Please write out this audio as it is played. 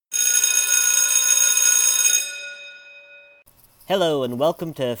Hello and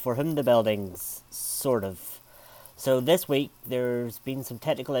welcome to For Whom the Buildings, sort of. So this week there's been some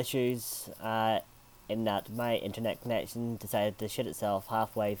technical issues in that my internet connection decided to shut itself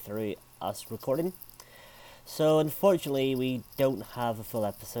halfway through us recording. So unfortunately we don't have a full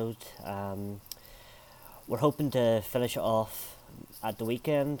episode. We're hoping to finish it off at the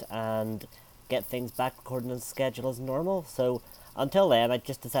weekend and get things back recording on schedule as normal. So until then I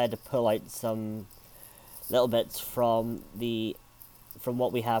just decided to pull out some little bits from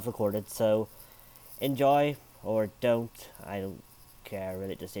what we have recorded. So enjoy or don't. I don't care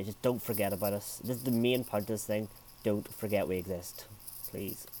really at this stage. Just don't forget about us. This is the main part of this thing. Don't forget we exist,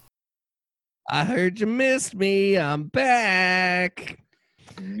 please. I heard you missed me. I'm back.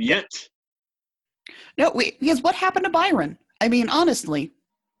 Yet. No, wait, because what happened to Byron? I mean, honestly,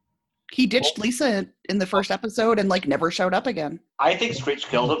 he ditched Lisa in the first episode and never showed up again. I think Screech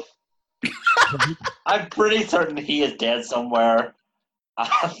killed him. I'm pretty certain he is dead somewhere.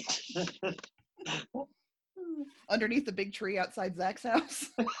 Underneath the big tree outside Zach's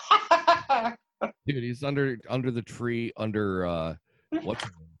house. Dude, he's under the tree under what's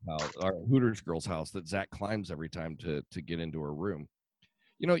her house, our Hooters girl's house that Zach climbs every time to get into her room.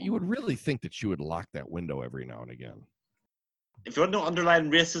 You know, you would really think that she would lock that window every now and again. If you want to know underlying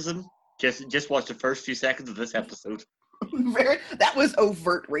racism, just watch the first few seconds of this episode. That was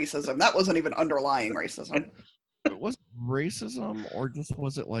overt racism. That wasn't even underlying racism. It was racism, or just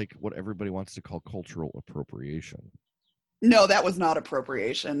was it like what everybody wants to call cultural appropriation? No, that was not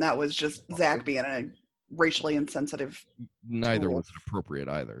appropriation. That was just Zach being a racially insensitive. Neither was it appropriate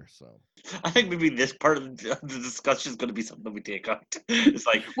either. So I think maybe this part of the discussion is going to be something we take out. It's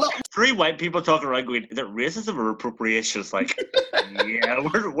like, well, three white people talking around going, is it racism or appropriation? It's like, yeah,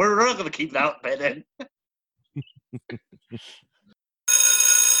 we're not going to keep that bit in.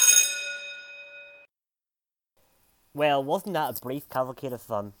 Well, wasn't that a brief cavalcade of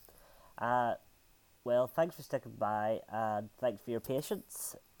fun? Well, thanks for sticking by and thanks for your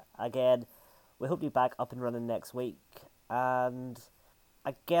patience. Again, we hope to be back up and running next week. And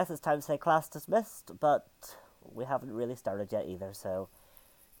I guess it's time to say class dismissed, but we haven't really started yet either, so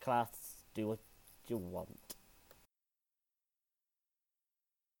class, do what you want.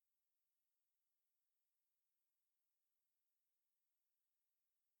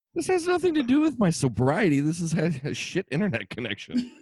 this has nothing to do with my sobriety. This is a shit internet connection.